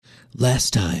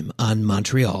Last time on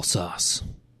Montreal Sauce.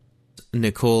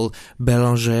 Nicole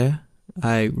Belanger.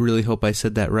 I really hope I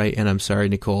said that right, and I'm sorry,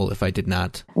 Nicole, if I did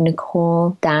not.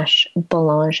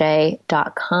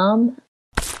 Nicole-Belanger.com.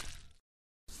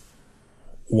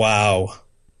 Wow.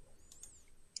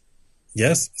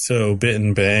 Yes, so Bit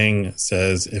and Bang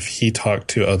says if he talked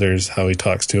to others how he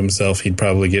talks to himself, he'd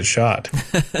probably get shot.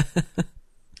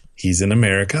 He's in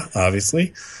America,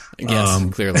 obviously. Yes,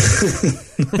 clearly.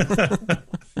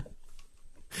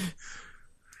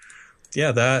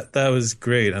 Yeah, that was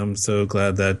great. I'm so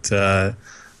glad that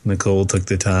Nicole took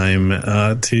the time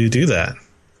to do that.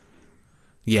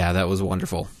 Yeah, that was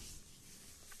wonderful.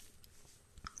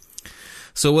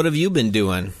 So what have you been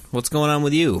doing? What's going on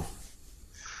with you?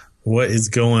 What is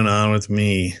going on with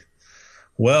me?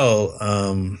 Well,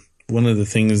 one of the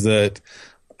things that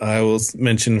I will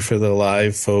mention for the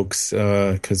live folks,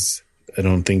 because I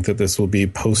don't think that this will be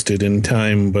posted in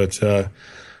time, but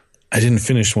I didn't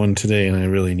finish one today, and I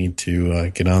really need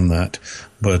to get on that.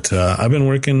 But I've been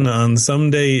working on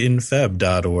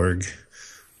somedayinfeb.org,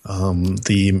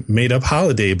 the made-up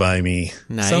holiday by me.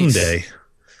 Nice. Someday.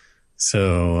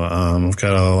 So I've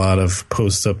got a lot of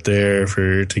posts up there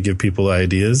to give people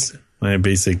ideas. My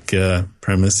basic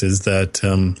premise is that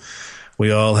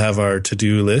we all have our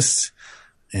to-do list,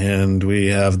 and we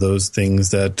have those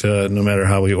things that no matter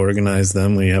how we organize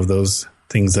them, we have those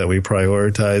things that we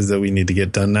prioritize that we need to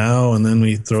get done now, and then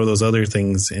we throw those other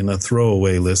things in a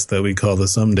throwaway list that we call the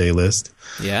someday list.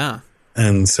 Yeah.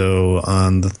 And so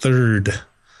on the 3rd,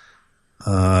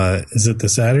 is it the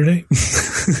Saturday?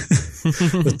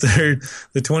 The 3rd,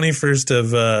 the 21st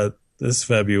of this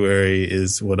February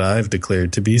is what I've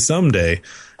declared to be someday.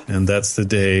 And that's the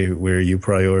day where you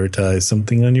prioritize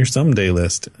something on your someday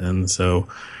list. And so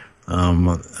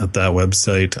at that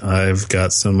website, I've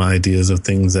got some ideas of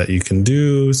things that you can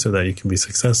do so that you can be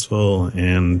successful,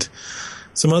 and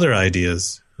some other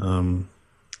ideas.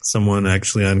 Someone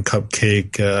actually on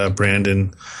Cupcake,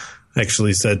 Brandon,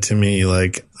 actually said to me,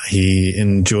 like, he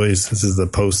enjoys, this is the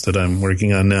post that I'm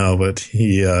working on now, but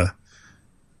he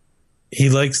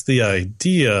likes the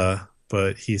idea,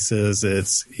 but he said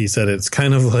it's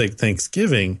kind of like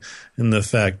Thanksgiving, in the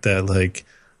fact that, like,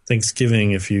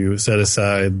 Thanksgiving, if you set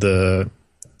aside the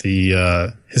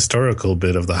historical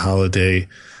bit of the holiday,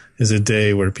 is a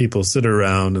day where people sit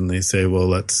around and they say, well,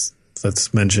 let's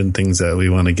mention things that we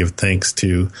want to give thanks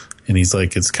to. And he's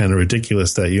like, it's kind of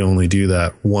ridiculous that you only do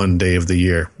that one day of the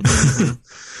year.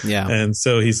 Yeah. And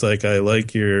so he's like, I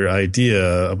like your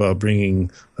idea about bringing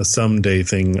a someday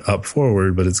thing up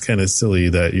forward, but it's kind of silly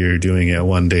that you're doing it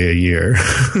one day a year.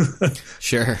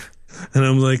 Sure. And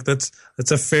I'm like, that's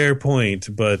a fair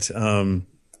point, but I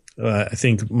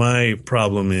think my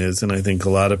problem is, and I think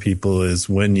a lot of people is,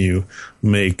 when you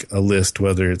make a list,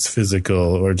 whether it's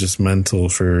physical or just mental,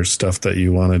 for stuff that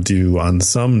you want to do on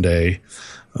someday,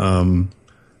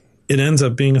 it ends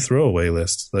up being a throwaway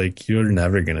list. Like, you're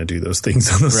never going to do those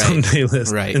things on the someday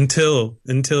list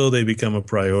until they become a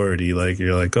priority. Like,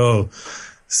 you're like, oh,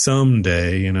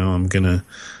 someday, I'm going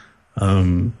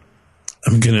to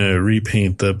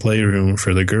repaint the playroom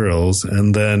for the girls.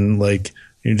 And then, like,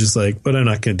 you're just like, but I'm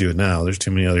not going to do it now. There's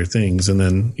too many other things. And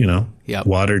then,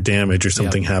 water damage or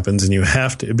something happens, and you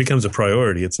have to, it becomes a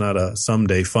priority. It's not a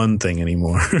someday fun thing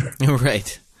anymore.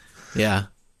 Right. Yeah.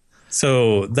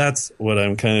 So that's what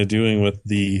I'm kind of doing with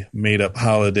the made up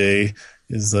holiday,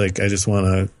 is like, I just want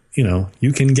to,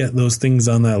 you can get those things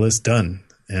on that list done.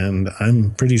 And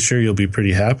I'm pretty sure you'll be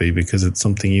pretty happy because it's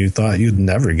something you thought you'd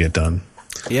never get done.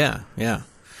 Yeah. Yeah.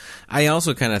 I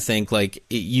also kind of think, like,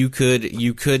 you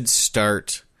could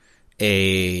start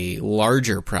a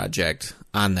larger project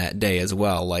on that day as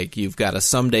well. Like, you've got a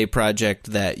someday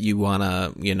project that you want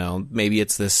to, maybe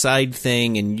it's this side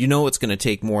thing, and it's going to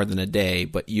take more than a day,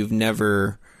 but you've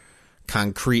never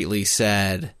concretely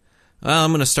said, well,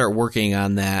 I'm going to start working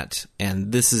on that,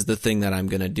 and this is the thing that I'm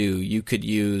going to do. You could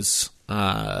use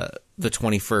the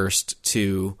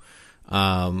 21st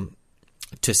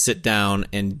to sit down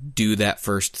and do that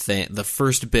first thing, the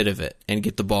first bit of it, and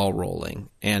get the ball rolling.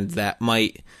 And that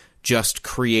might just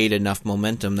create enough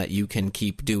momentum that you can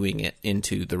keep doing it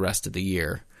into the rest of the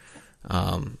year.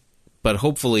 But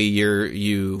hopefully you're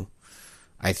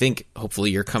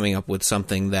coming up with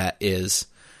something that is,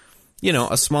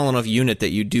 a small enough unit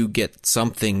that you do get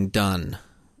something done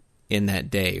in that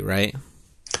day, right?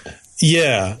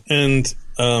 Yeah. And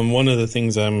one of the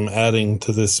things I'm adding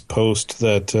to this post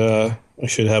that I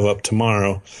should have up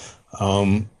tomorrow,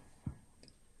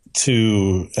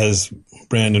 as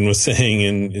Brandon was saying,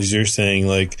 and as you're saying,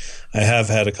 like, I have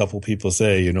had a couple people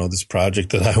say, this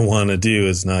project that I want to do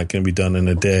is not going to be done in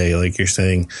a day. Like you're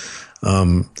saying,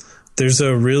 There's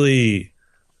a really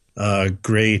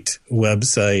great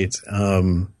website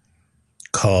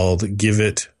called Give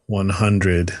It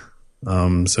 100.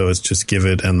 So it's just give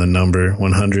it and the number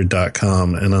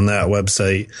 100.com. And on that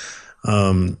website,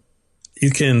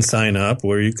 you can sign up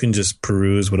where you can just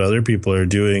peruse what other people are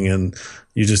doing, and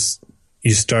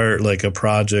you start like a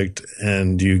project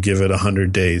and you give it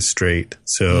 100 days straight.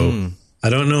 So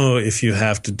I don't know if you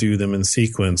have to do them in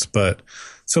sequence, but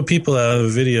so people have a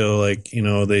video, like, you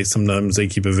know, they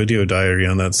keep a video diary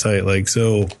on that site. Like,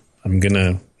 so I'm going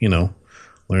to, you know,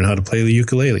 learn how to play the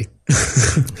ukulele.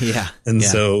 Yeah. And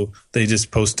so they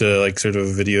just post a like sort of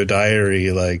a video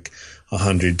diary, like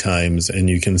 100 times, and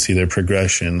you can see their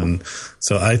progression. And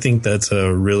so I think that's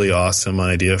a really awesome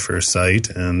idea for a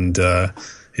site. And,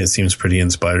 it seems pretty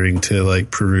inspiring to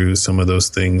like peruse some of those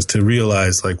things, to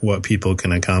realize like what people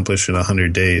can accomplish in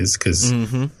 100 days. Cause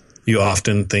you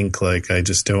often think like, I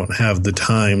just don't have the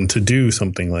time to do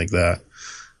something like that.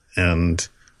 And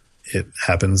it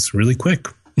happens really quick.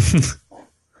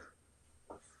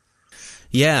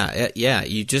 Yeah.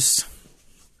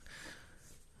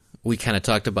 We kind of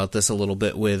talked about this a little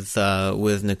bit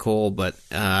with Nicole, but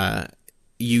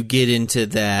you get into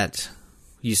that,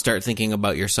 you start thinking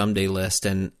about your someday list,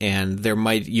 and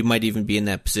you might even be in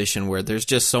that position where there's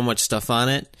just so much stuff on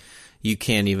it,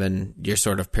 you're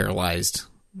sort of paralyzed.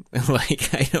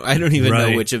 Like, I don't even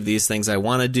know which of these things I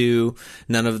want to do.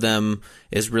 None of them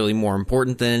is really more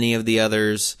important than any of the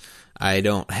others. I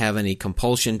don't have any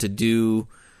compulsion to do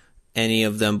any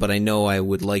of them, but I know I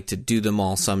would like to do them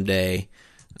all someday.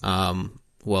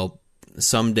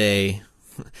 Someday,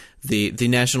 the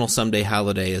National Someday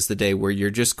holiday is the day where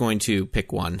you're just going to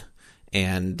pick one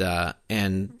and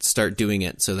start doing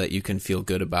it so that you can feel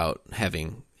good about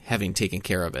having taken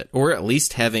care of it, or at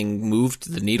least having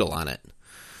moved the needle on it.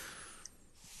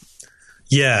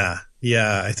 Yeah.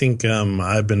 I think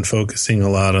I've been focusing a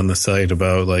lot on the site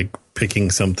about like picking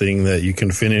something that you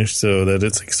can finish so that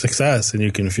it's a success and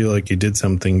you can feel like you did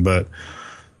something. But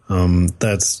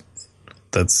that's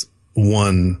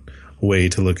one way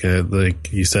to look at it.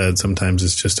 Like you said, sometimes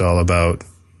it's just all about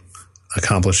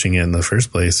accomplishing it in the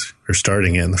first place, or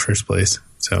starting it in the first place.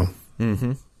 So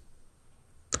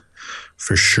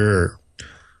for sure.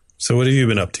 So what have you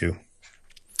been up to?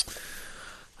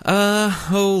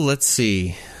 Let's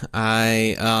see.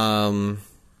 I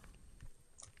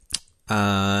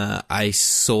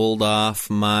sold off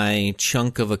my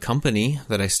chunk of a company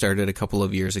that I started a couple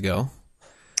of years ago.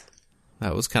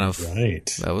 That was kind of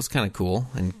That was kind of cool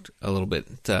and a little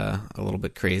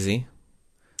bit crazy,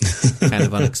 kind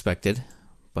of unexpected.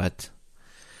 But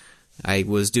I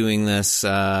was doing this.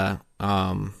 I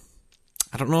don't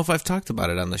know if I've talked about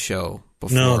it on the show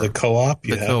before. No, the co-op.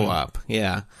 Co-op,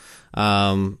 yeah.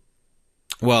 Well,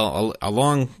 a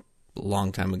long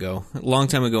time ago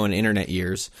in internet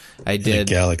years, I did in a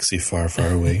galaxy far,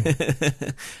 far away.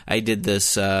 I did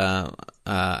this.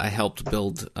 I helped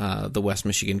build the West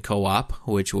Michigan Co-op,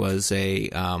 which was a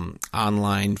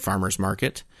online farmers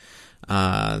market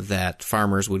that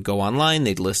farmers would go online.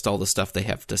 They'd list all the stuff they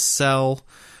have to sell,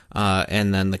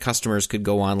 and then the customers could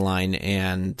go online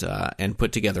and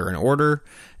put together an order.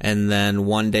 And then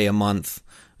one day a month,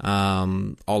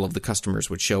 all of the customers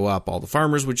would show up, all the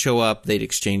farmers would show up, they'd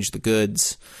exchange the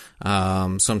goods.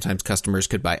 Sometimes customers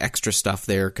could buy extra stuff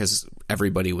there because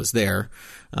everybody was there.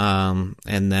 And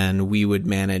then we would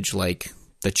manage like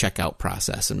the checkout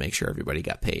process and make sure everybody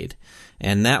got paid.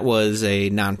 And that was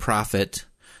a nonprofit,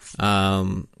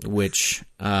 which,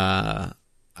 I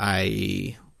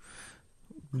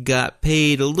got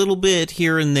paid a little bit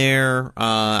here and there.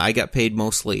 I got paid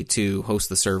mostly to host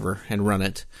the server and run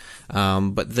it.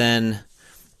 But then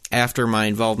after my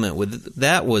involvement with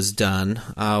that was done,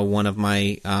 one of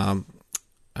my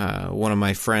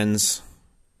friends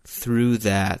threw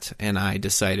that, and I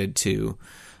decided to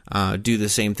do the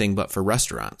same thing but for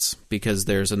restaurants, because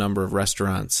there's a number of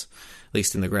restaurants, at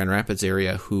least in the Grand Rapids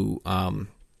area, who want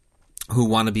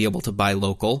to be able to buy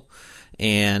local,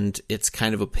 and it's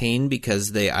kind of a pain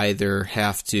because they either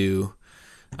have to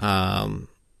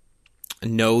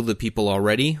know the people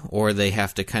already, or they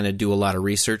have to kind of do a lot of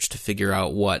research to figure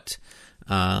out what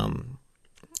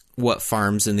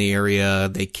farms in the area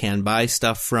they can buy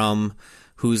stuff from,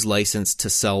 who's licensed to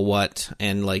sell what,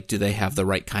 and like, do they have the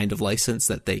right kind of license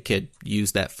that they could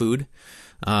use that food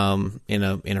in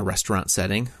a restaurant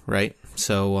setting, right?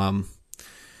 So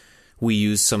we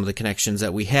used some of the connections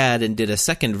that we had and did a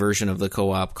second version of the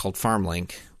co-op called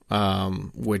FarmLink,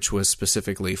 which was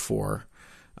specifically for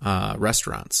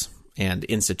restaurants and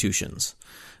institutions.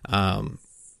 And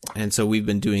so we've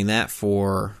been doing that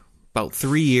for about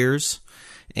 3 years,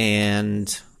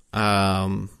 and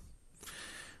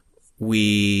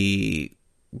we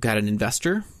got an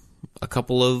investor a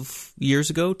couple of years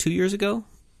ago, 2 years ago.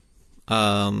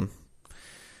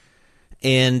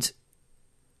 And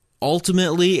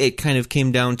ultimately, it kind of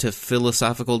came down to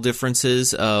philosophical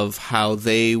differences of how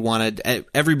they wanted.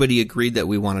 Everybody agreed that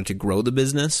we wanted to grow the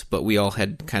business, but we all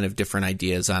had kind of different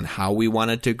ideas on how we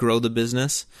wanted to grow the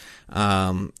business.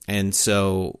 And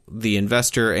so the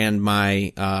investor and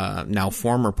my now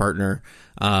former partner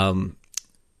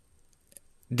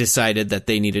decided that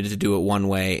they needed to do it one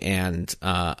way, and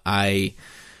I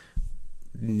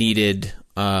needed.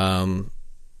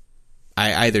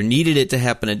 I either needed it to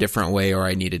happen a different way, or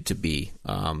I needed to be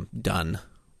done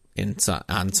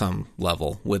on some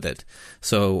level with it.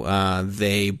 So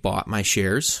they bought my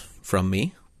shares from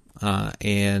me,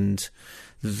 and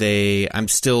I'm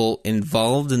still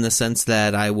involved in the sense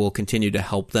that I will continue to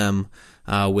help them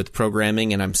with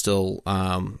programming, and I'm still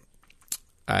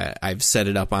I've set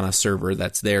it up on a server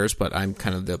that's theirs, but I'm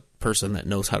kind of the person that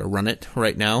knows how to run it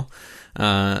right now.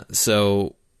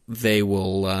 So they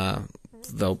will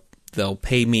they'll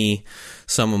pay me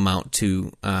some amount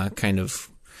to kind of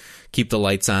keep the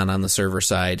lights on the server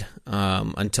side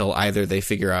until either they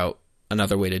figure out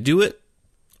another way to do it,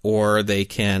 or they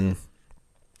can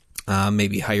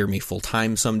maybe hire me full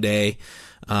time someday.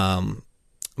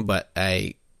 But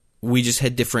we just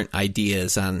had different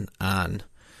ideas on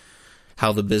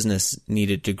how the business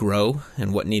needed to grow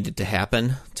and what needed to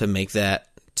happen to make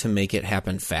it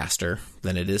happen faster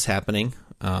than it is happening.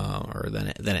 Or than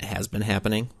it has been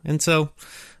happening, and so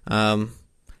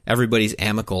everybody's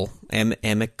amicable.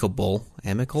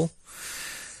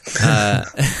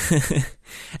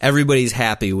 Everybody's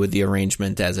happy with the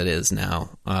arrangement as it is now,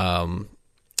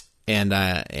 and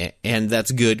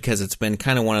that's good because it's been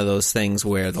kind of one of those things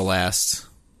where the last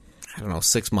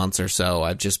 6 months or so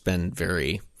I've just been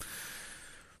very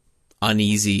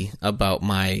uneasy about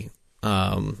my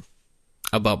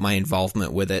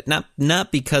involvement with it.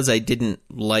 Not because I didn't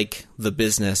like the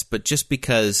business, but just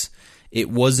because it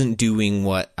wasn't doing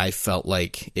what I felt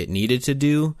like it needed to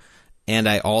do. And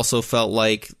I also felt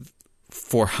like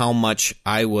for how much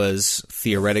I was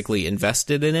theoretically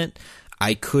invested in it,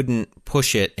 I couldn't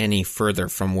push it any further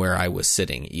from where I was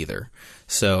sitting either.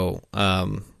 So,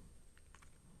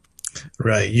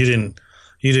 right.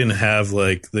 You didn't have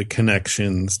like the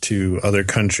connections to other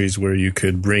countries where you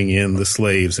could bring in the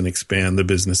slaves and expand the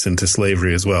business into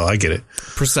slavery as well. I get it.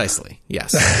 Precisely.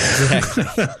 Yes. Exactly.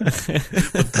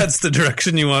 But that's the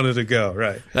direction you wanted to go,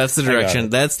 right? That's the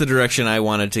direction. That's the direction I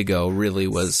wanted to go. Really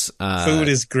was food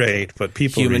is great, but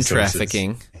people human resources.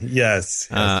 Trafficking. Yes.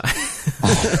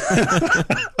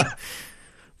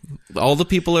 All the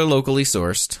people are locally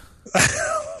sourced.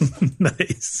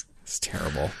 Nice. It's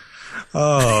terrible.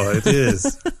 Oh, it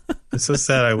is. It's so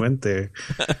sad I went there.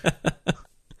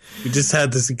 We just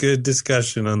had this good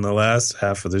discussion on the last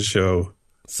half of the show.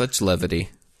 Such levity.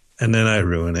 And then I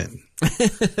ruin it.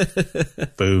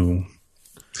 Boom.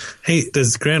 Hey,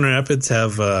 does Grand Rapids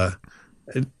have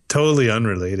totally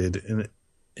unrelated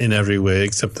in every way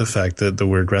except the fact that the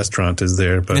word restaurant is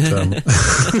there, but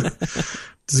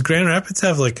does Grand Rapids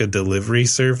have like a delivery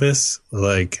service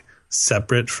like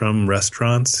separate from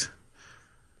restaurants?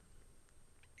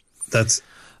 That's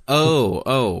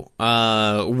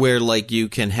where like you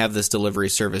can have this delivery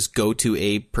service go to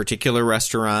a particular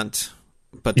restaurant,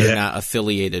 but they're not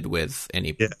affiliated with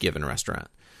any given restaurant.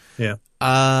 Yeah.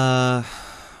 Not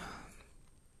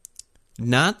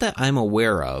that I'm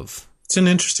aware of. It's an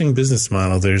interesting business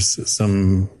model. There's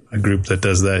a group that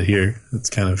does that here. It's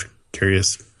kind of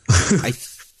curious. I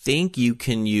think you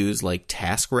can use like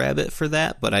TaskRabbit for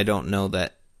that, but I don't know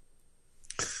that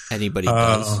anybody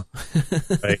does.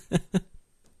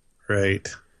 Right.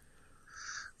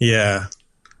 Yeah.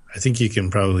 I think you can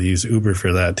probably use Uber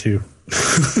for that too.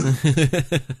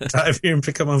 Drive here and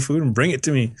pick up my food and bring it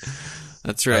to me.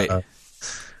 That's right.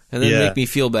 And then make me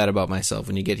feel bad about myself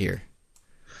when you get here.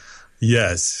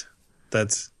 Yes.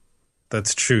 That's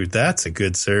true. That's a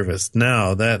good service.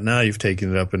 Now you've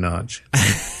taken it up a notch.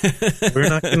 We're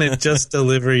not going to just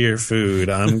deliver your food.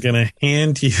 I'm going to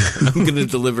hand you. I'm going to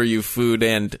deliver you food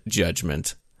and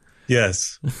judgment.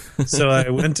 Yes. So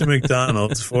I went to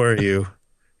McDonald's for you.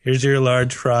 Here's your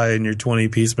large fry and your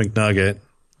 20-piece McNugget.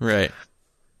 Right.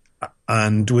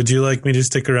 And would you like me to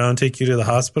stick around and take you to the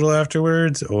hospital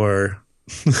afterwards, or?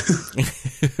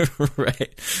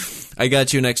 Right. I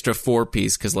got you an extra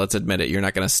 4-piece because let's admit it, you're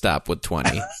not going to stop with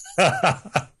 20.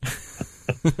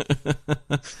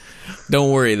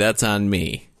 Don't worry, that's on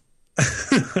me.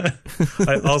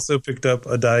 I also picked up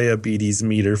a diabetes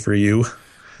meter for you.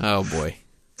 Oh, boy.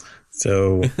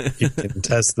 So you can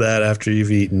test that after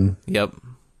you've eaten. Yep.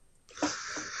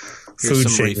 Here's food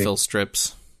some shaming. refill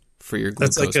strips for your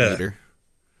That's glucose like meter.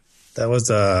 That was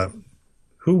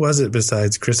who was it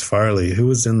besides Chris Farley? Who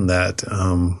was in that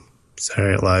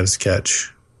Saturday Night Live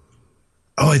sketch?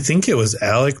 Oh, I think it was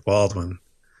Alec Baldwin.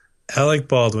 Alec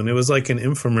Baldwin. It was like an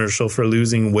infomercial for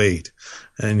losing weight.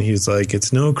 And he's like,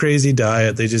 it's no crazy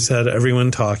diet. They just had everyone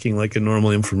talking like a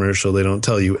normal infomercial. They don't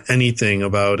tell you anything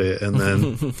about it. And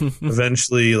then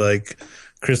eventually, like,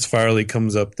 Chris Farley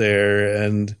comes up there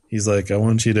and he's like, I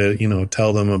want you to,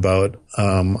 tell them about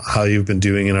how you've been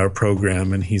doing in our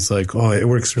program. And he's like, oh, it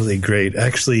works really great.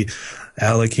 Actually,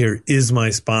 Alec here is my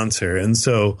sponsor. And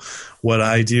so what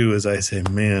I do is I say,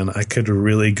 man, I could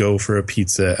really go for a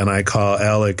pizza. And I call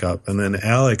Alec up. And then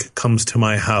Alec comes to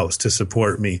my house to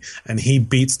support me. And he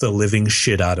beats the living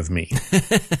shit out of me.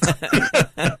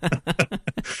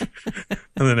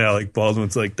 And then Alec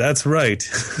Baldwin's like, that's right.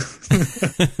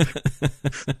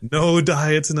 No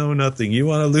diets, no nothing. You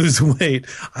want to lose weight?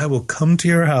 I will come to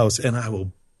your house and I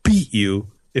will beat you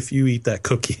if you eat that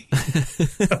cookie.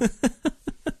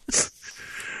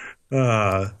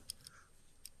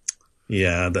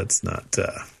 Yeah, that's not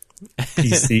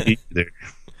PC either.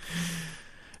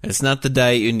 It's not the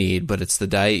diet you need, but it's the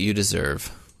diet you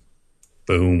deserve.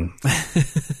 Boom.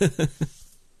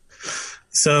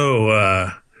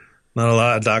 So, not a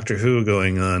lot of Doctor Who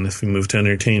going on if we move to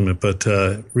entertainment, but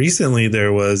recently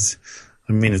there was,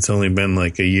 it's only been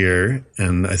like a year,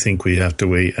 and I think we have to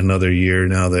wait another year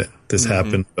now that this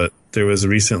happened, but there was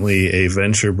recently a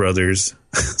Venture Brothers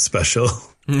special.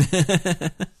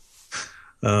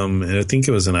 And I think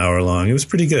it was an hour long. It was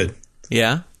pretty good.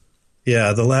 Yeah?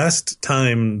 Yeah, the last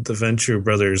time the Venture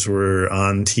Brothers were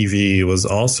on TV was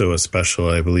also a special,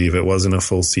 I believe. It wasn't a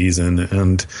full season,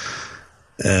 and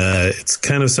it's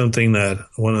kind of something that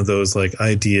one of those like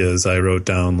ideas I wrote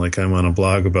down like I'm on a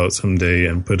blog about someday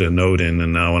and put a note in,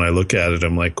 and now when I look at it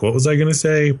I'm like, what was I going to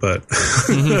say? But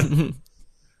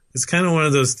it's kind of one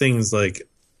of those things like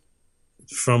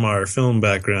from our film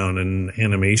background and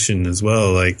animation as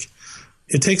well, like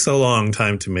it takes a long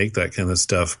time to make that kind of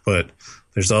stuff, but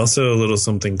there's also a little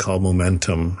something called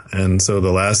momentum. And so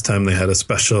the last time they had a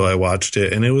special, I watched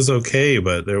it and it was okay,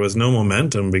 but there was no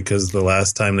momentum because the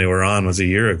last time they were on was a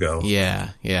year ago. Yeah,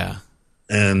 yeah.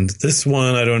 And this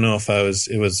one, I don't know if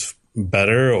it was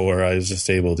better or I was just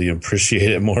able to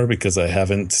appreciate it more because I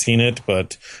haven't seen it,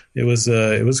 but it was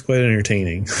quite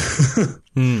entertaining.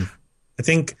 I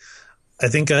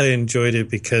think I enjoyed it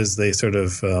because they sort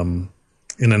of,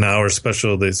 in an hour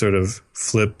special, they sort of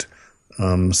flipped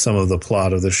some of the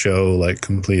plot of the show like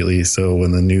completely. So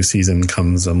when the new season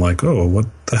comes, I'm like, oh, what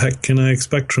the heck can I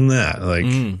expect from that? Like,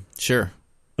 sure,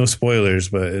 no spoilers,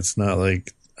 but it's not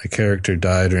like a character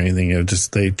died or anything. It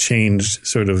just they changed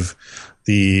sort of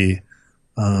the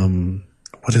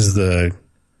what is the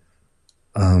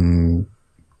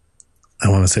I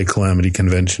want to say Calamity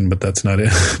Convention, but that's not it.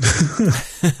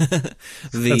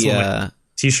 The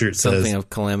T-shirt says something of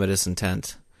calamitous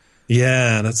intent.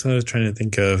 Yeah, that's what I was trying to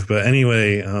think of. But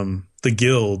anyway, the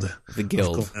Guild of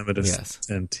Calamitous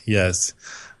Intent, yes,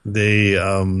 they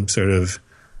sort of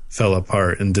fell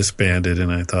apart and disbanded,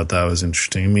 and I thought that was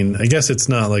interesting. I mean, I guess it's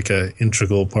not like an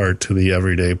integral part to the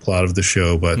everyday plot of the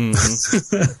show, but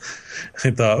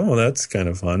I thought, oh, that's kind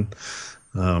of fun.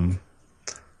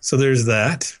 So there's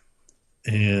that.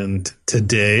 And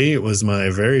today was my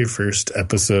very first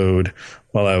episode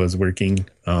while I was working.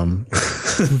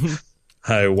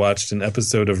 I watched an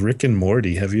episode of Rick and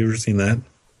Morty. Have you ever seen that?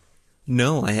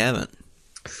 No, I haven't.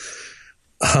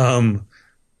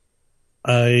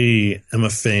 I am a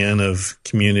fan of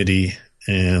Community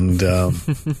and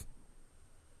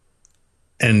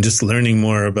and just learning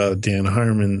more about Dan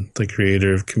Harmon, the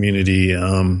creator of Community.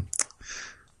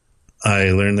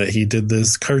 I learned that he did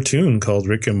this cartoon called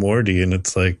Rick and Morty, and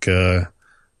it's like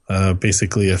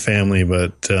basically a family,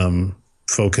 but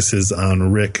focuses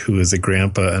on Rick, who is a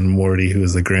grandpa, and Morty, who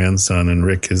is a grandson. And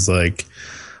Rick is like,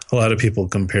 a lot of people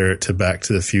compare it to Back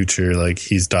to the Future, like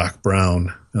he's Doc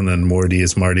Brown, and then Morty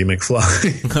is Marty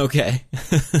McFly. Okay.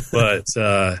 But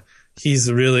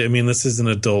he's really, I mean, this is an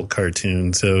adult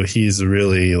cartoon, so he's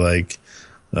really like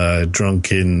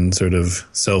drunken, sort of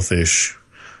selfish,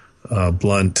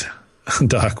 blunt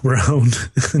Doc Brown.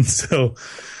 And so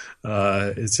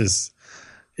it's just,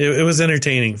 it was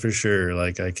entertaining for sure.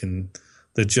 Like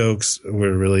the jokes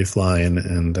were really flying,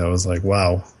 and I was like,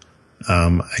 wow.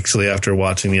 Actually, after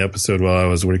watching the episode while I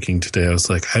was working today, I was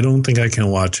like, I don't think I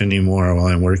can watch any more while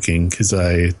I'm working because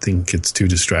I think it's too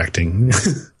distracting.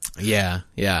 Yeah.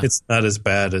 It's not as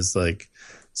bad as like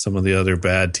some of the other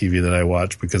bad TV that I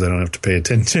watch because I don't have to pay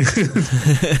attention.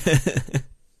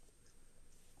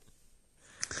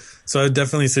 So I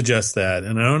definitely suggest that.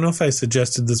 And I don't know if I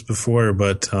suggested this before,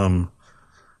 but and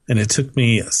it took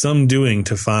me some doing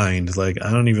to find. Like, I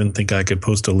don't even think I could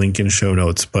post a link in show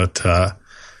notes, but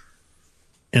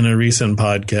in a recent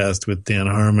podcast with Dan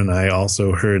Harmon, I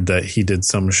also heard that he did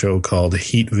some show called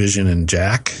Heat, Vision, and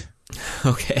Jack.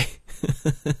 Okay.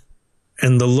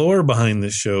 And the lore behind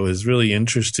this show is really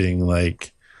interesting.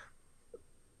 Like,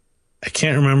 I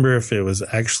can't remember if it was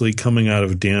actually coming out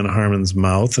of Dan Harmon's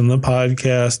mouth in the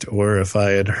podcast or if I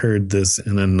had heard this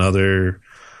in another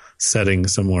setting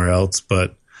somewhere else.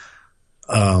 But,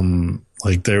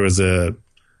 like, there was him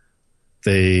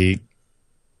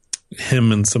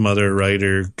and some other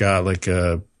writer got like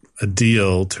a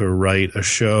deal to write a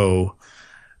show,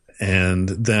 and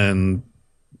then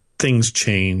things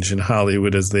change in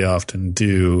Hollywood as they often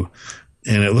do.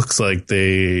 And it looks like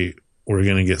they were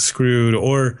going to get screwed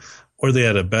or they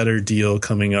had a better deal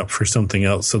coming up for something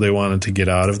else. So they wanted to get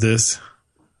out of this.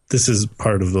 This is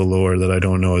part of the lore that I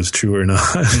don't know is true or not.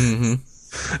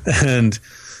 Mm-hmm. And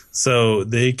so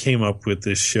they came up with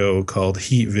this show called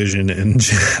Heat, Vision, and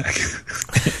Jack.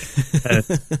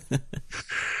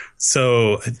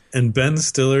 And Ben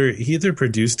Stiller, he either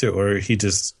produced it or he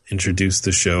just introduced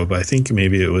the show. But I think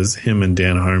maybe it was him and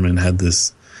Dan Harmon had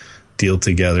this deal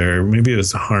together. Or maybe it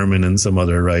was Harmon and some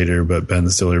other writer, but Ben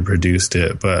Stiller produced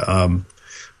it. But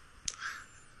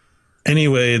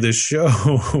anyway, the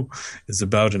show is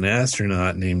about an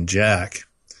astronaut named Jack.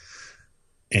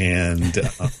 And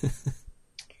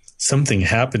something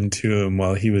happened to him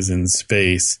while he was in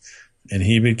space. And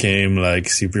he became like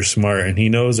super smart and he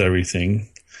knows everything.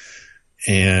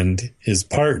 And his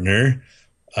partner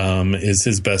is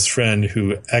his best friend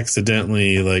who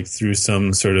accidentally, like through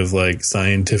some sort of like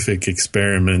scientific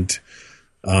experiment,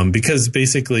 because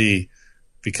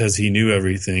he knew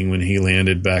everything when he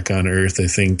landed back on Earth. I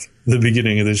think the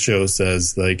beginning of the show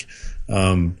says like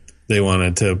they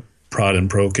wanted to prod and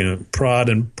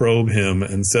probe him.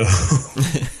 And so,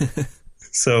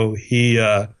 so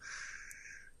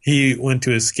he went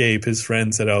to escape. His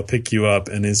friend said, "I'll pick you up."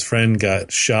 And his friend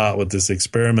got shot with this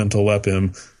experimental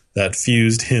weapon that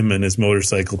fused him and his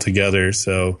motorcycle together.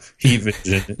 So Heat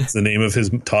Vision is the name of his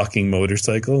talking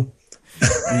motorcycle.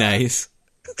 Nice.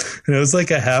 And it was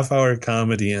like a half-hour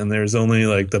comedy, and there's only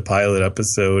like the pilot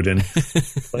episode. And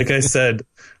like I said,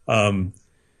 I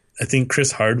think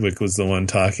Chris Hardwick was the one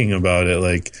talking about it.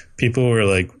 Like, people were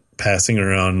like passing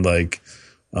around like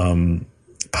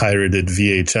pirated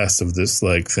VHS of this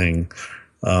like thing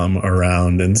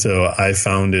around, and so I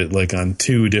found it like on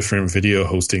 2 different video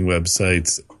hosting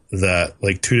websites that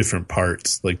like 2 different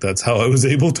parts. Like, that's how I was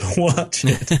able to watch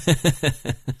it.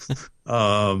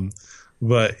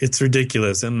 But it's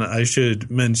ridiculous. And I should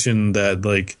mention that,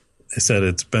 like I said,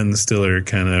 it's Ben Stiller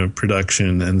kind of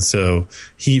production, and so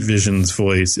Heat Vision's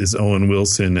voice is Owen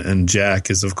Wilson, and Jack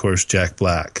is of course Jack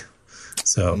Black.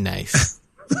 So nice.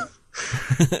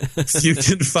 You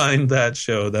can find that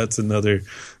show. That's another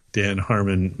Dan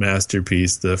Harmon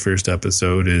masterpiece. The first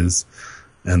episode is,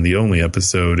 and the only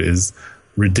episode is,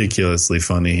 ridiculously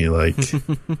funny. Like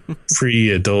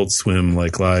pre-Adult Swim,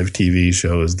 like live TV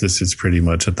shows. This is pretty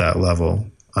much at that level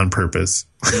on purpose.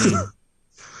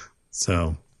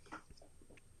 So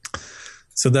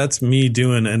that's me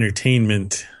doing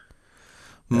entertainment.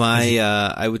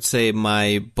 I would say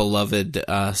my beloved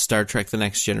Star Trek: The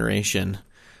Next Generation.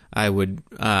 I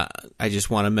just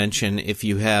want to mention, if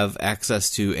you have access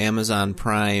to Amazon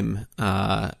Prime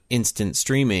instant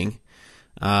streaming,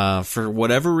 for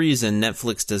whatever reason,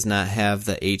 Netflix does not have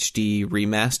the HD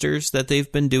remasters that they've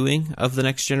been doing of The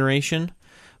Next Generation,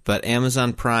 but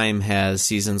Amazon Prime has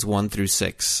seasons 1 through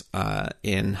 6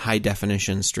 in high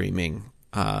definition streaming,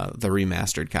 the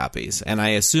remastered copies. And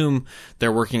I assume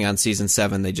they're working on season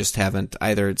 7. They just haven't,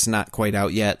 either it's not quite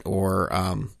out yet, or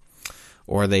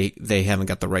they haven't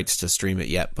got the rights to stream it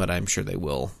yet, but I'm sure they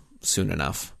will soon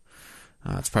enough.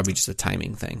 It's probably just a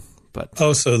timing thing. But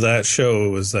so that show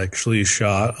was actually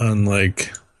shot on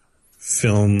like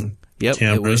film. Yep,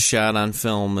 cameras. It was shot on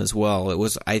film as well. It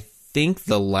was, I think,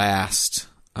 the last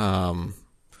of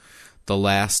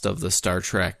the Star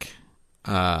Trek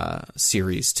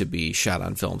series to be shot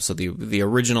on film. So the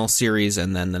original series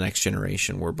and then The Next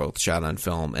Generation were both shot on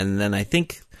film, and then I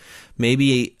think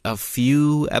maybe a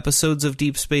few episodes of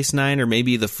Deep Space Nine, or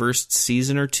maybe the first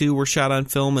season or 2 were shot on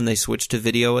film, and they switched to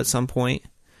video at some point.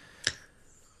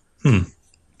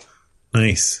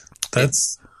 Nice.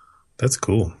 That's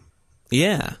cool.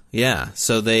 Yeah.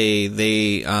 So they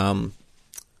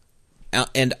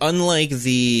and unlike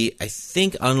the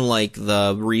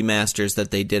remasters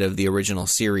that they did of the original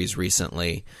series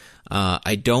recently,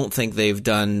 I don't think they've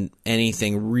done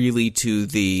anything really to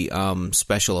the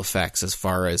special effects as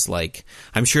far as, like,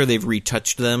 I'm sure they've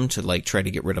retouched them to, like, try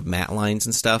to get rid of matte lines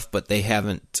and stuff, but they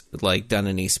haven't, like, done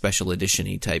any special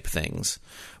edition-y type things.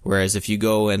 Whereas if you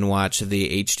go and watch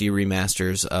the HD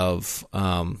remasters of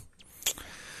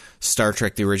Star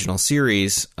Trek: The Original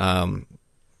Series,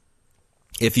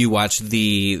 if you watch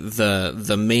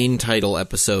the main title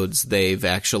episodes, they've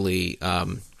actually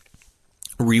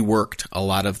reworked a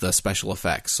lot of the special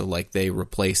effects. So, like, they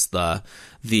replaced the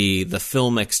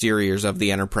film exteriors of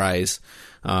the Enterprise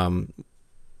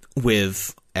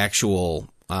with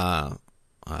actual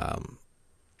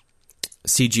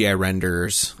CGI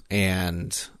renders,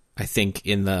 and I think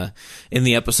in the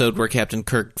episode where Captain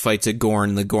Kirk fights a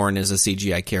Gorn, the Gorn is a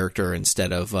CGI character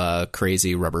instead of a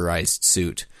crazy rubberized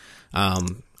suit.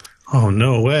 Oh,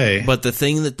 no way! But the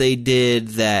thing that they did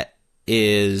that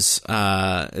is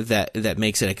that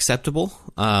makes it acceptable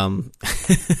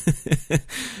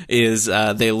is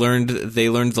they learned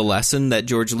the lesson that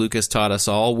George Lucas taught us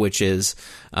all, which is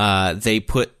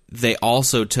they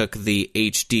also took the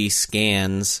HD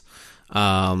scans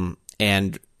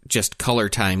and just color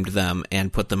timed them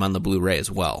and put them on the Blu-ray as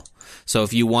well. So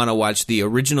if you want to watch the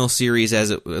original series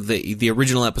the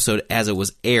original episode as it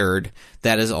was aired,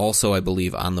 that is also, I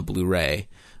believe, on the Blu-ray.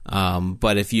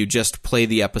 But if you just play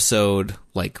the episode,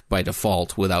 like, by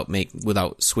default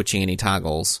without switching any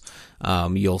toggles,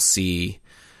 you'll see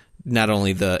not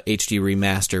only the HD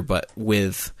remaster, but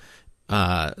with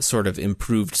sort of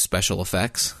improved special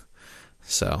effects.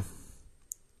 So,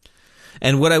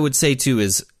 and what I would say too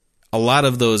is a lot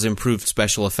of those improved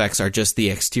special effects are just the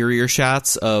exterior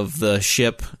shots of the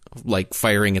ship, like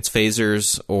firing its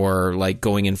phasers or like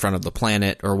going in front of the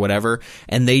planet or whatever.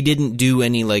 And they didn't do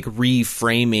any like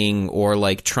reframing or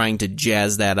like trying to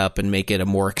jazz that up and make it a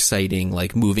more exciting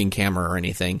like moving camera or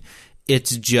anything.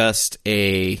 It's just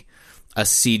a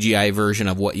CGI version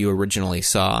of what you originally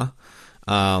saw.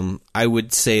 I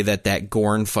would say that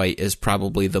Gorn fight is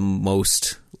probably the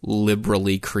most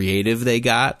liberally creative they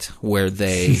got, where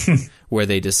they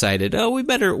decided,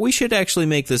 we should actually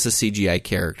make this a CGI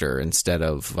character instead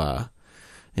of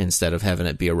having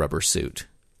it be a rubber suit.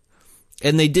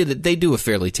 And they do a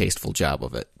fairly tasteful job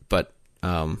of it, but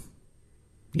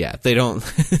yeah, they don't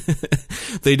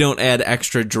they don't add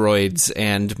extra droids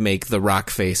and make the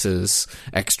rock faces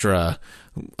extra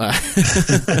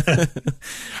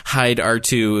hide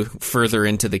R2 further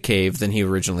into the cave than he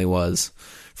originally was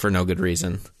for no good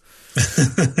reason.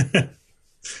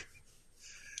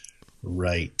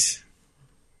 Right.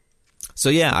 So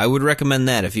yeah, I would recommend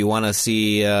that if you want to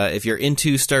see, if you're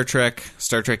into Star Trek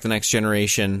The Next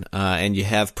Generation, and you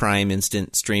have Prime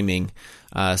Instant Streaming,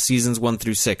 seasons 1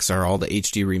 through 6 are all the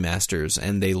HD remasters,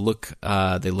 and they look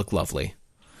lovely.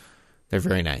 They're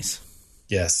very nice.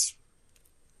 Yes.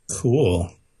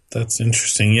 Cool. That's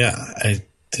interesting. Yeah, I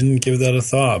didn't give that a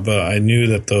thought, but I knew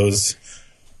that those,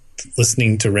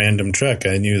 listening to Random Trek,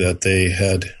 I knew that they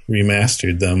had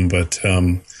remastered them, but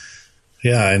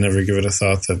yeah, I never give it a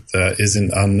thought that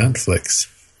isn't on Netflix.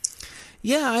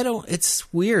 Yeah,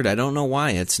 it's weird. I don't know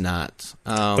why it's not.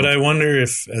 But I wonder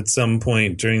if at some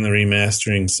point during the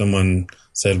remastering, someone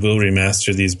said, we'll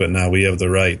remaster these, but now we have the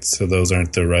rights, so those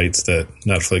aren't the rights that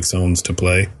Netflix owns to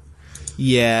play.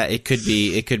 Yeah, it could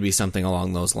be something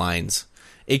along those lines.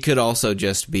 It could also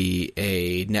just be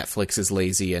a Netflix is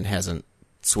lazy and hasn't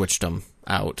switched them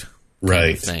out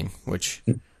kind of thing, which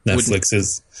Netflix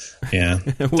is, yeah.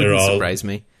 Wouldn't surprise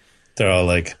me. They're all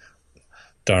like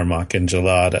Darmok and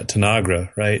Jalad at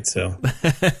Tanagra, right? So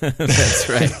that's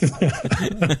right.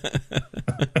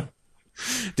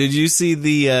 Did you see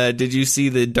the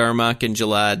Darmok and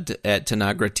Jalad at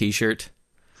Tanagra T-shirt?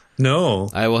 No.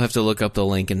 I will have to look up the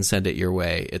link and send it your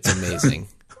way. It's amazing.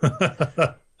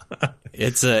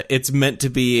 It's meant to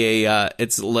be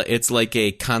it's like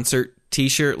a concert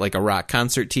T-shirt, like a rock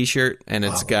concert T-shirt, and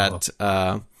it's got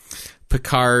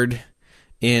Picard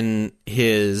in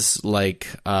his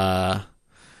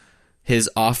his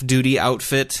off-duty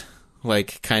outfit,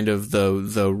 like kind of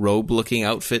the robe-looking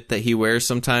outfit that he wears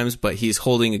sometimes, but he's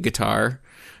holding a guitar,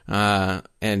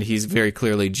 and he's very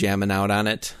clearly jamming out on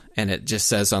it, and it just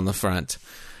says on the front,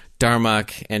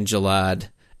 Darmok and Jalad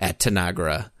at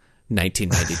Tanagra,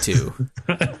 1992.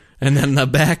 And then the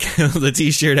back of the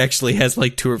T-shirt actually has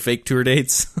like fake tour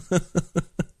dates.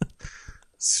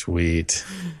 Sweet.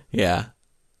 Yeah.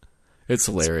 It's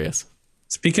hilarious.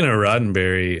 Speaking of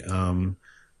Roddenberry,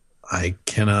 I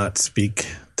cannot speak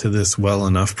to this well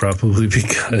enough, probably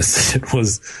because it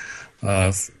was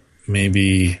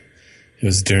maybe It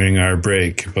was during our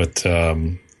break, but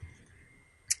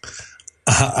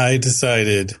I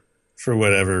decided, for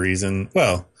whatever reason,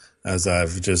 well, as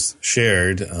I've just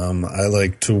shared, I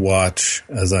like to watch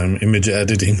as I'm image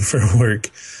editing for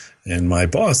work, and my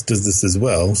boss does this as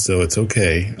well, so it's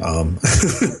okay. I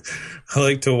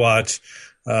like to watch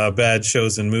bad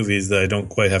shows and movies that I don't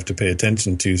quite have to pay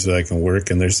attention to so I can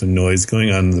work, and there's some noise going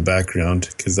on in the background,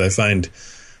 because I find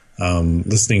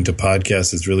listening to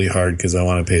podcasts is really hard because I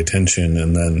want to pay attention,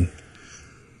 and then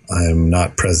I'm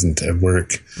not present at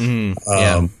work.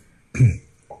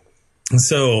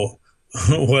 So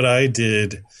what I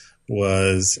did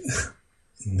was,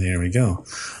 there we go.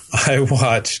 I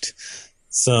watched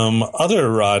some other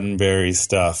Roddenberry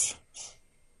stuff.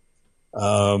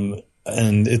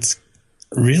 And it's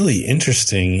really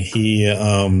interesting. He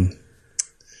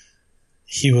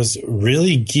was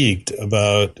really geeked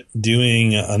about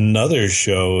doing another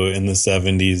show in the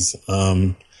 70s.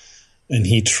 And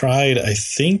he tried, I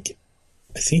think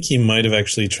he might have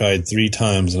actually tried 3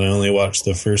 times, and I only watched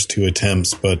the first 2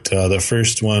 attempts, but the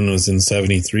first one was in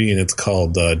 73, and it's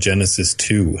called Genesis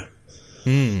 2.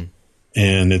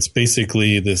 And it's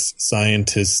basically this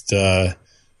scientist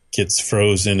gets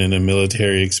frozen in a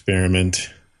military experiment.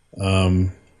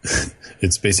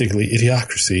 It's basically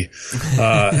Idiocracy.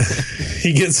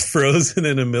 He gets frozen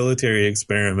in a military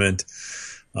experiment.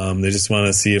 They just want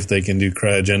to see if they can do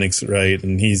cryogenics right,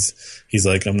 and he's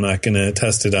like, I'm not going to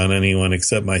test it on anyone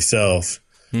except myself,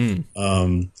 being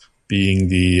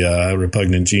the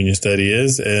repugnant genius that he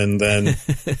is. And then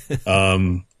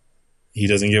he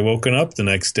doesn't get woken up the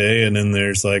next day, and then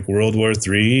there's like World War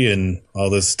III and all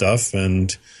this stuff,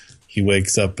 and he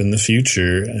wakes up in the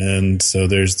future, and so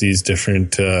there's these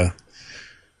different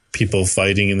people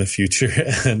fighting in the future.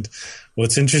 And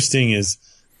what's interesting is,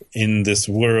 in this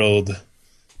world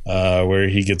where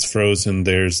he gets frozen,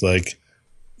 there's like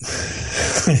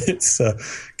it's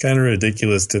kind of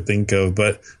ridiculous to think of,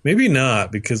 but maybe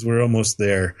not, because we're almost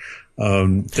there.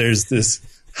 There's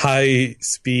this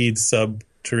high-speed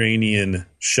subterranean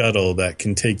shuttle that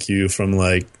can take you from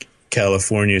like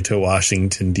California to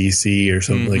Washington, D.C. or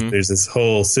something. Like, there's this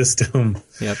whole system.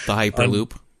 Yep, the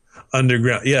Hyperloop.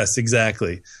 Underground. Yes,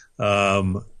 exactly.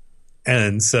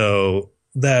 And so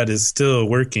that is still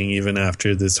working even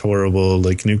after this horrible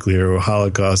like nuclear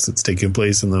holocaust that's taken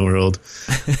place in the world.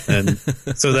 And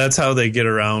so that's how they get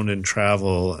around and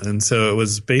travel. And so it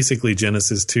was basically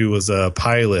Genesis 2 was a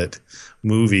pilot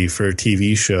movie for a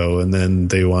TV show. And then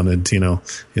they wanted,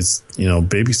 it's,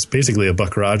 basically a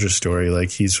Buck Rogers story.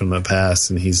 Like, he's from the past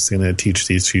and he's going to teach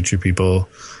these future people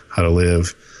how to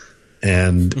live.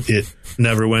 And it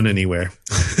never went anywhere.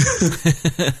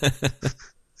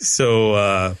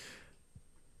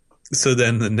 So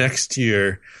then the next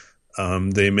year,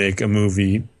 they make a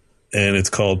movie, and it's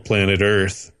called Planet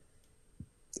Earth.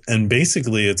 And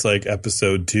basically, it's like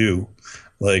episode 2.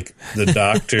 Like, the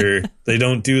doctor, they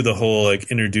don't do the whole like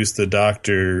introduce the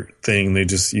doctor thing. You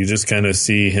just kind of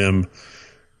see him,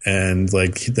 and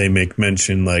like they make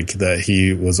mention like that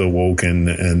he was awoken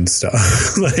and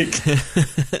stuff. Like,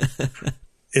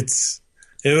 it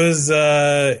was.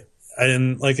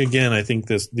 And like, again, I think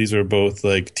these are both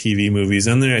like TV movies,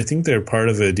 and I think they're part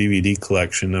of a DVD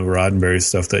collection of Roddenberry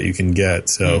stuff that you can get.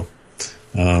 So,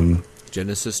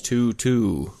 Genesis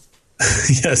 2.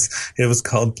 Yes, it was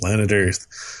called Planet Earth.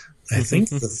 I think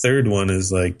the third one is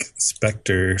like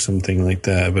Spectre or something like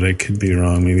that, but I could be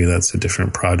wrong. Maybe that's a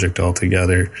different project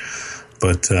altogether.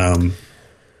 But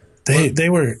they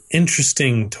were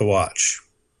interesting to watch.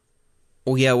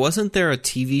 Well, yeah, wasn't there a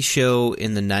TV show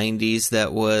in the 90s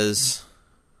that was...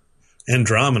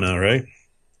 Andromeda, right?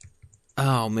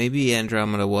 Oh, maybe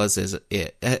Andromeda was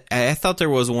it. I thought there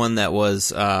was one that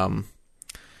was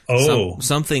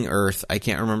something Earth. I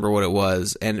can't remember what it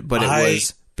was, but it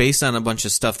was based on a bunch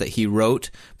of stuff that he wrote,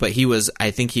 but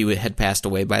I think he had passed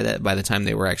away by the time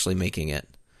they were actually making it.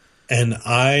 And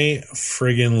I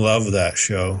friggin' love that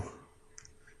show.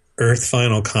 Earth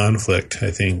Final Conflict,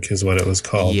 I think, is what it was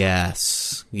called.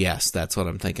 Yes, that's what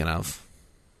I'm thinking of.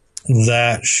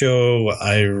 That show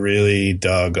I really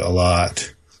dug a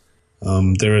lot.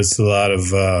 There was a lot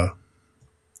of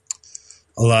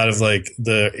like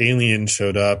the aliens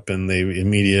showed up, and they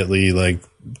immediately like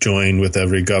joined with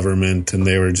every government, and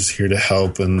they were just here to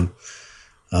help. And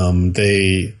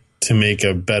to make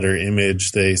a better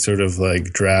image, they sort of like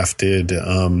drafted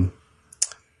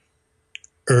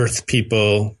Earth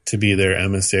people to be their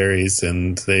emissaries,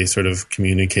 and they sort of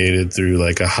communicated through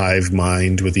like a hive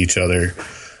mind with each other.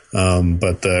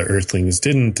 But the Earthlings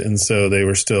didn't, and so they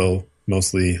were still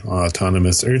mostly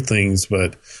autonomous Earthlings,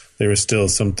 but there was still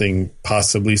something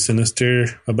possibly sinister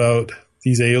about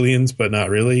these aliens, but not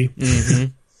really.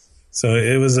 Mm-hmm. So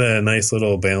it was a nice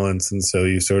little balance. And so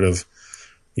you've sort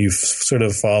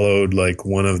of followed like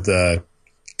one of the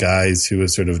guys who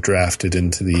was sort of drafted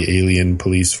into the alien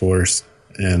police force.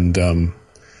 And and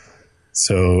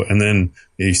then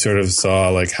you sort of saw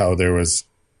like how there was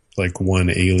like one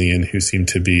alien who seemed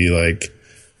to be like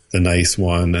the nice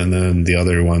one, and then the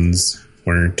other ones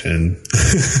weren't. And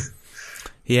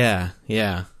yeah.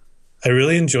 I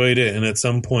really enjoyed it. And at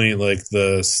some point, like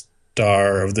the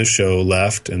star of the show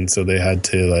left, and so they had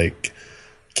to like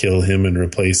kill him and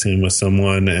replace him with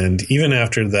someone. And even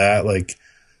after that, like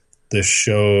the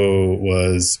show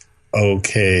was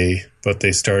okay, but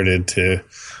they started to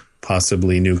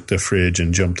possibly nuke the fridge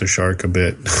and jump the shark a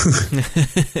bit.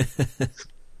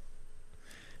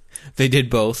 They did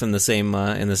both in the same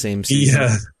season.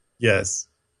 Yeah. Yes.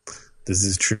 This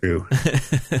is true.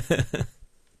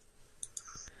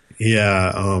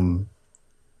 Yeah.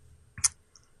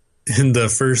 In the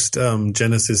first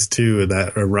Genesis 2,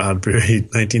 that Rod Berry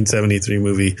 1973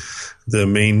 movie, the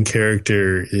main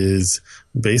character is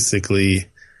basically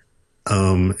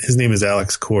his name is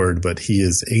Alex Cord, but he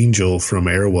is Angel from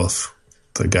Airwolf,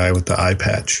 the guy with the eye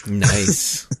patch.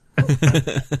 Nice.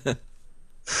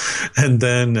 And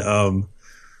then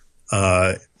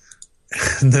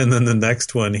then the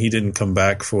next one, he didn't come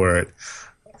back for it,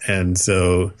 and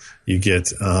so you get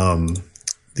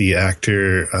the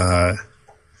actor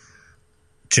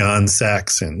John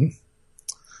Saxon,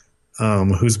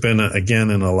 who's been again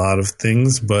in a lot of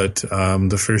things, but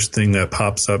the first thing that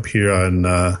pops up here on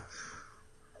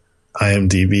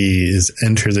IMDb is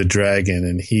Enter the Dragon,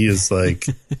 and he is like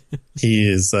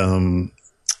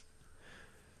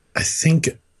I think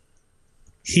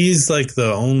he's like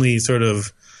the only sort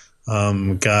of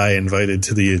guy invited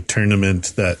to the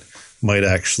tournament that might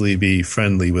actually be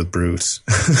friendly with Bruce.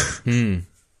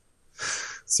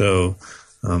 So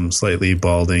slightly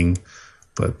balding,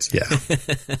 but yeah.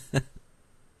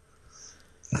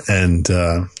 And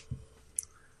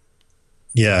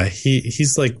yeah,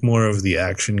 he's like more of the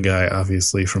action guy,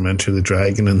 obviously, from Enter the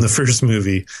Dragon. In the first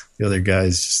movie, the other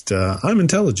guy's just, I'm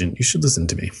intelligent, you should listen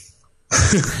to me.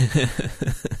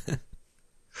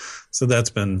 So that's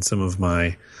been some of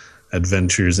my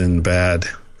adventures in bad,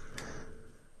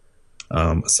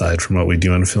 aside from what we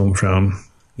do on Film Frown.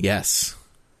 Yes.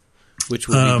 Which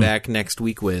we'll be back next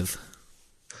week with.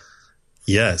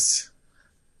 Yes.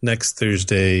 Next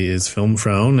Thursday is Film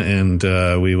Frown, and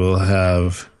we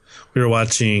were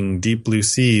watching Deep Blue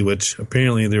Sea, which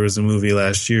apparently there was a movie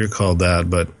last year called that,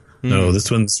 but no, this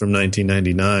one's from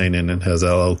 1999, and it has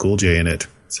LL Cool J in it.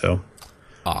 So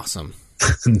awesome.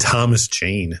 And Thomas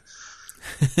Jane,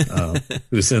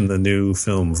 who's in the new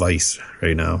film Vice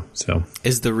right now. So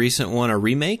is the recent one a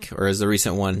remake, or is the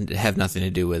recent one have nothing to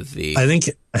do with the? I think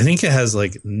it has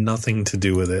like nothing to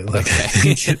do with it. Like okay. I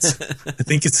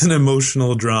think it's an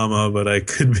emotional drama, but I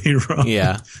could be wrong.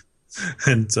 Yeah.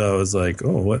 And so I was like,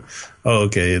 oh, what? Oh,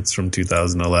 okay, it's from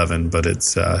 2011, but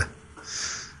it's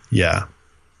yeah.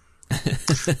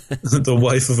 The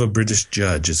wife of a British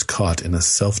judge is caught in a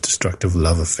self-destructive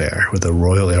love affair with a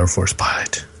Royal Air Force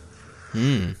pilot.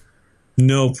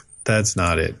 Nope, that's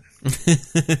not it.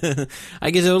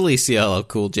 I can totally see LL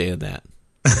Cool J in that.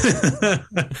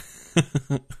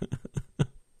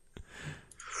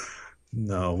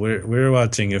 No, we're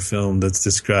watching a film that's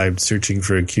described searching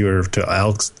for a cure to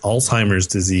Alzheimer's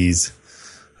disease.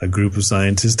 A group of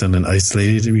scientists on an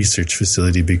isolated research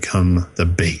facility become the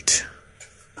bait.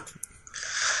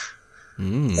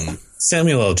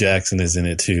 Samuel L. Jackson is in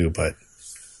it too, but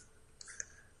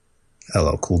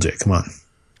LL Cool J, come on.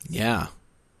 Yeah.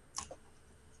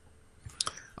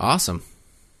 Awesome.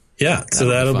 Yeah, so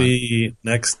that'll be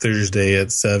next Thursday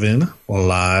at 7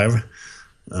 live.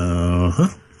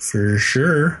 For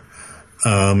sure.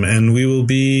 And we will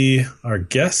be, our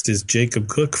guest is Jacob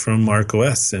Cook from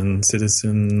MarkOS and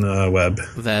Citizen Web.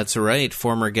 That's right.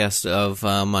 Former guest of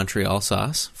Montreal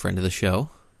Sauce, friend of the show.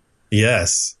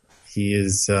 Yes. He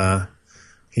is,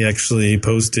 he actually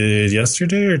posted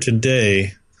yesterday or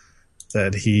today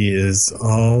that he is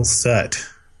all set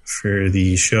for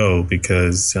the show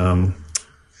because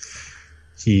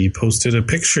he posted a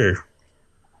picture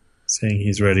saying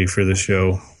he's ready for the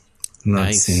show. I'm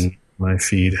not seeing my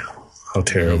feed. How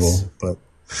terrible. Nice. But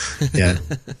yeah.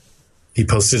 He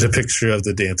posted a picture of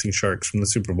the dancing sharks from the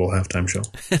Super Bowl halftime show.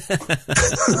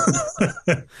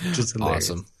 Just hilarious.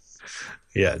 Awesome.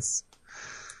 Yes.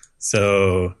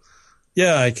 So,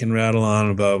 yeah, I can rattle on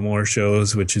about more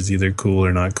shows, which is either cool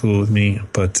or not cool with me.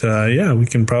 But, yeah, we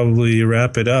can probably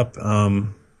wrap it up.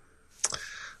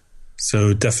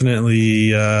 So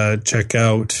definitely check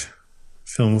out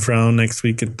Film Frown next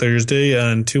week at Thursday.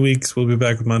 In 2 weeks, we'll be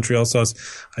back with Montreal Sauce.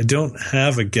 I don't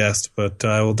have a guest, but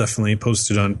I will definitely post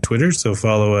it on Twitter. So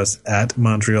follow us at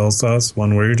Montreal Sauce,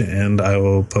 one word, and I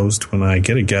will post when I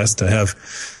get a guest. I have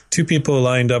 2 people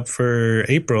lined up for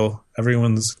April.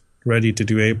 Everyone's ready to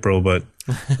do April, but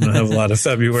I don't have a lot of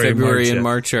February, and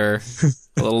March are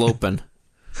a little open.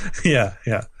 Yeah.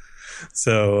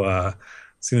 So as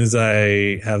soon as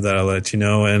I have that, I'll let you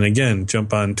know. And again,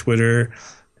 jump on Twitter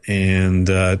and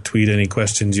tweet any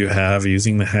questions you have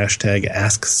using the hashtag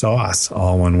AskSauce,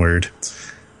 all one word.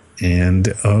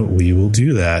 And we will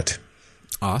do that.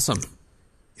 Awesome.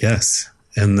 Yes.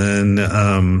 And then,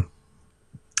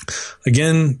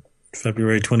 again,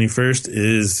 February 21st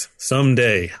is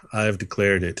someday. I've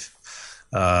declared it.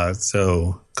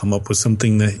 So come up with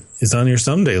something that is on your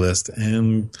someday list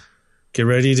and get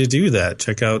ready to do that.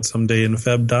 Check out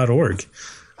somedayinfeb.org.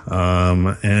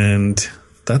 And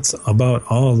that's about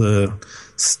all the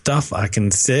stuff I can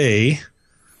say.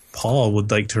 Paul would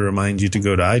like to remind you to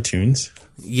go to iTunes.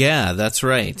 Yeah, that's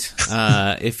right.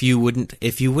 If you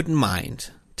wouldn't mind,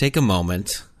 take a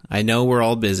moment. I know we're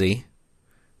all busy.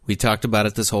 We talked about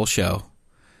it this whole show.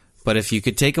 But if you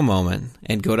could take a moment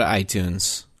and go to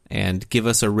iTunes and give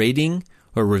us a rating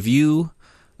or review,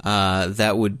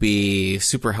 that would be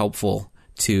super helpful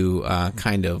to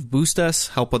kind of boost us,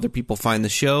 help other people find the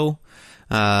show.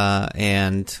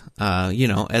 And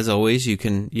as always, you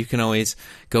can always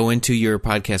go into your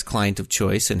podcast client of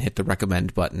choice and hit the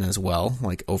recommend button as well.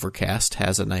 Like Overcast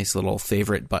has a nice little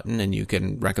favorite button, and you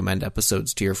can recommend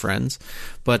episodes to your friends.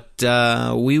 But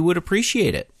we would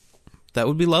appreciate it. That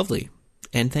would be lovely.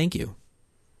 And thank you.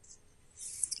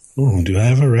 Oh, do I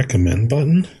have a recommend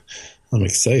button? I'm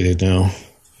excited now.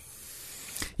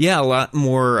 Yeah, a lot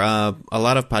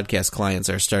of podcast clients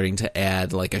are starting to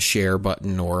add like a share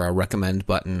button or a recommend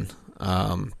button,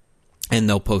 and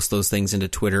they'll post those things into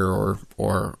Twitter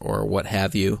or what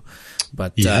have you.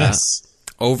 But yes.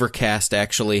 Overcast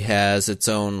actually has its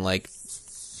own like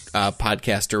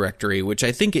podcast directory, which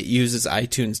I think it uses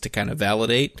iTunes to kind of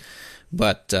validate.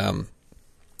 But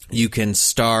you can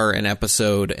star an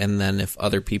episode, and then if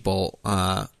other people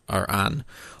are on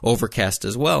Overcast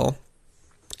as well,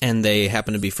 and they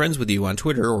happen to be friends with you on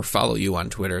Twitter or follow you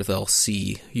on Twitter, they'll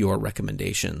see your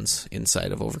recommendations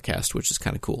inside of Overcast, which is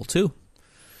kind of cool, too.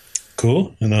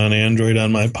 Cool. And on Android,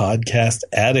 on my Podcast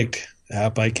Addict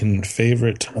app, I can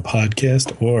favorite a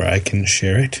podcast or I can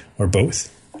share it, or both.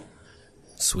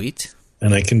 Sweet.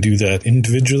 And I can do that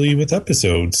individually with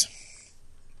episodes.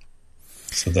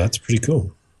 So that's pretty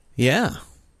cool. Yeah.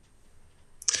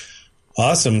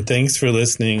 Awesome. Thanks for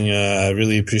listening. I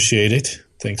really appreciate it.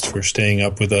 Thanks for staying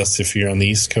up with us if you're on the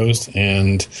East Coast,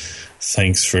 and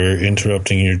thanks for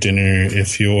interrupting your dinner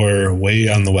if you're way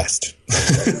on the West.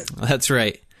 That's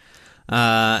right.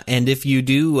 And if you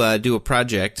do a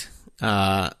project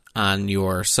on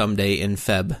your Someday in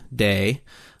Feb day,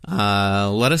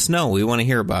 let us know. We want to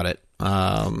hear about it.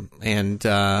 And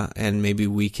maybe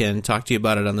we can talk to you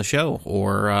about it on the show,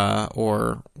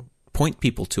 or point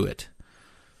people to it.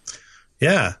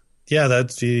 Yeah,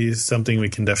 that'd be something we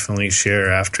can definitely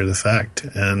share after the fact.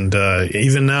 And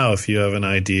even now, if you have an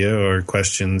idea or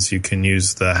questions, you can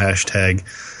use the hashtag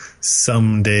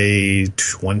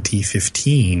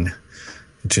Someday2015,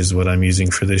 which is what I'm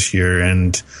using for this year.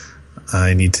 And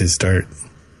I need to start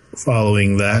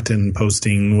following that and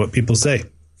posting what people say.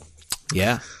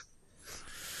 Yeah.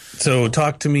 So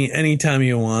talk to me anytime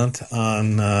you want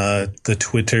on the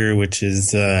Twitter, which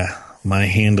is my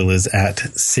handle is at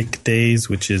sickdays,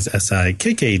 which is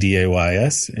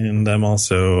SIKKDAYS, and I'm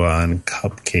also on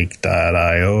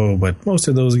cupcake.io, but most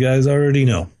of those guys already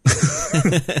know.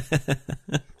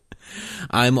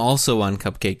 I'm also on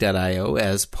cupcake.io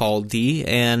as Paul D,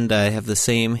 and I have the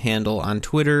same handle on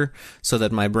Twitter so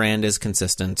that my brand is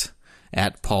consistent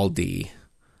at Paul D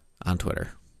on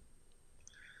Twitter.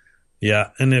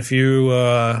 Yeah, and if you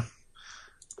are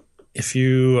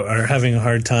having a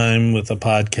hard time with a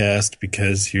podcast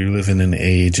because you live in an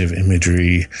age of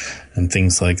imagery and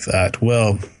things like that,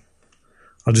 well,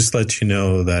 I'll just let you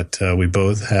know that we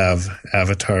both have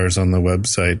avatars on the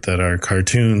website that are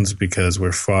cartoons because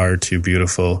we're far too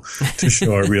beautiful to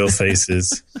show our real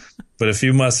faces. But if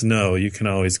you must know, you can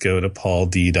always go to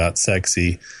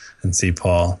pauld.sexy and see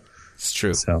Paul. It's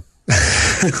true. So.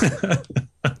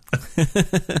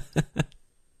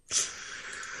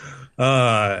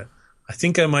 I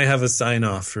think I might have a sign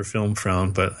off for Film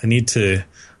Frown, but I need to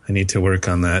work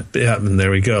on that. Yeah, and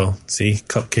there we go. See,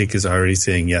 Cupcake is already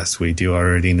saying yes. We do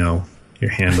already know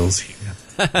your handles here.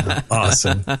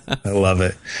 Awesome, I love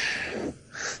it.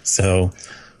 So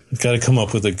we've got to come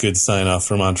up with a good sign off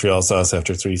for Montreal Sauce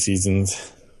after 3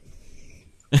 seasons.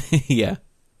 Yeah.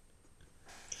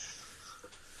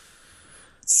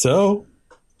 So,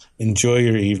 enjoy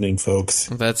your evening, folks.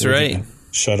 That's We're right. gonna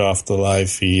shut off the live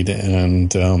feed and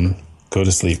go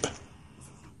to sleep.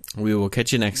 We will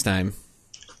catch you next time.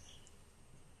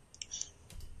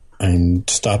 I'm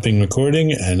stopping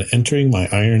recording and entering my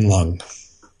iron lung.